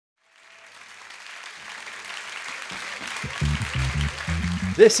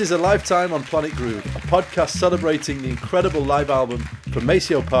This is A Lifetime on Planet Groove, a podcast celebrating the incredible live album from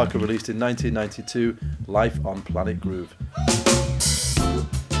Maceo Parker released in 1992, Life on Planet Groove.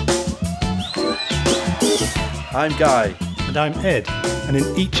 I'm Guy. And I'm Ed. And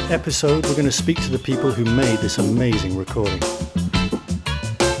in each episode we're going to speak to the people who made this amazing recording.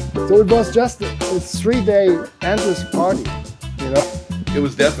 So it was just a 3-day endless party, you know? It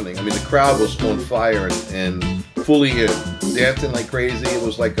was deafening. I mean, the crowd was on fire and fully in, dancing like crazy. It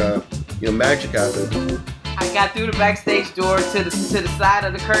was like magic happened. I got through the backstage door to the side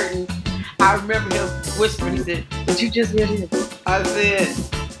of the curtain. I remember him whispering. He said, "Did you just hear this?" I said,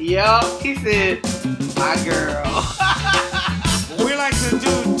 "Yup." He said, "My girl." We like to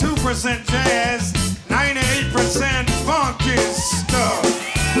do 2% jazz, 98% funky stuff.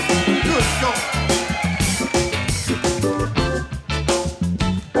 Good God.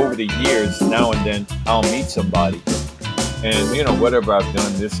 Over the years, now and then, I'll meet somebody. And, whatever I've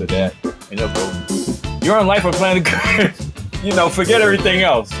done, this or that. And they'll go, "You're on Life on Planet Groove." Forget everything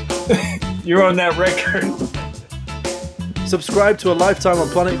else. You're on that record. Subscribe to A Lifetime on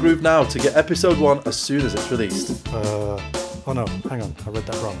Planet Groove now to get episode 1 as soon as it's released. Oh no, hang on, I read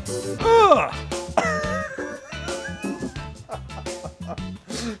that wrong.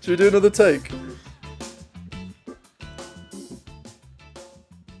 Should we do another take?